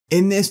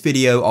In this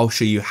video, I'll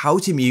show you how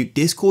to mute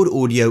Discord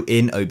audio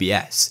in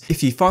OBS.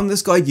 If you found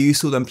this guide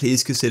useful, then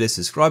please consider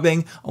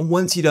subscribing, and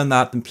once you've done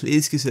that, then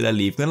please consider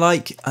leaving a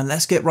like, and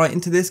let's get right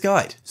into this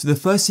guide. So the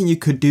first thing you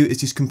could do is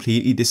just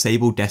completely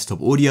disable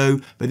desktop audio,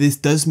 but this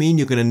does mean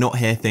you're going to not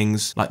hear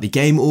things like the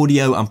game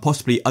audio and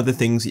possibly other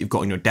things that you've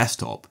got on your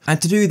desktop.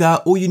 And to do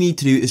that, all you need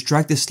to do is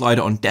drag this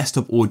slider on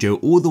desktop audio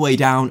all the way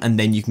down, and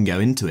then you can go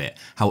into it.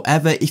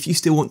 However, if you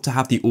still want to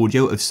have the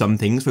audio of some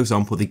things, for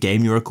example, the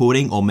game you're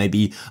recording, or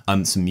maybe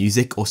some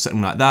music or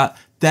something like that,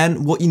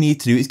 then what you need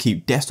to do is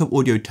keep desktop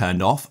audio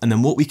turned off, and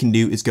then what we can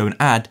do is go and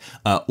add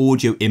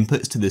audio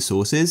inputs to the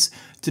sources.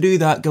 To do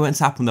that, go and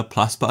tap on the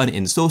plus button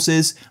in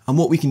sources, and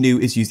what we can do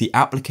is use the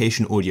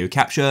application audio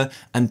capture,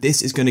 and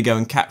this is going to go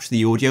and capture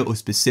the audio of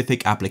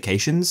specific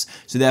applications.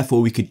 So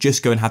therefore we could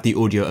just go and have the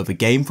audio of a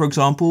game, for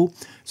example.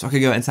 So I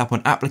could go and tap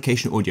on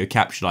application audio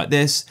capture like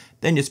this,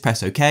 then just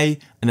press OK,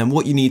 and then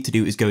what you need to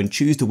do is go and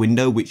choose the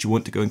window which you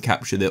want to go and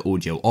capture the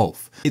audio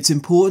of. It's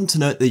important to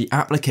note that the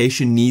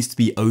application needs to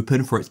be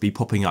open for it to be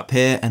popping up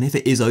here, and if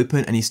it is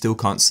open and you still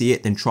can't see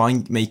it, then try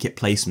and make it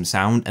play some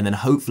sound, and then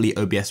hopefully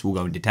OBS will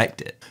go and detect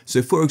it.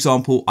 So for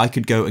example, I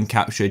could go and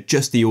capture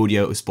just the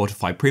audio of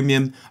Spotify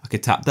Premium. I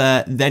could tap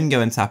there, then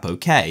go and tap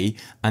OK,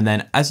 and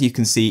then as you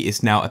can see,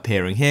 it's now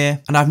appearing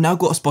here, and I've now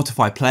got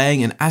Spotify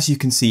playing, and as you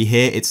can see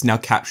here, it's now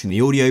capturing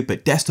the audio,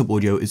 but desktop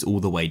audio is all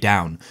the way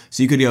down.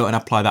 So you could go and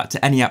apply that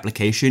to any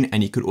application,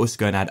 and you could also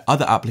go and add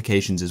other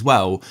applications as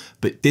well,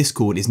 but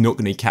Discord is not going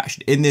to be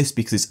captured in this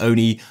because it's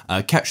only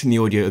capturing the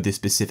audio of this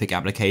specific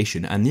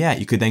application. And yeah,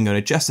 you could then go and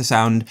adjust the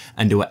sound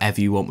and do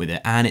whatever you want with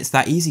it, and it's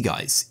that easy,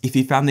 guys. If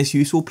you found this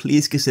useful,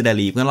 please consider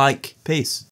leaving a like. Peace.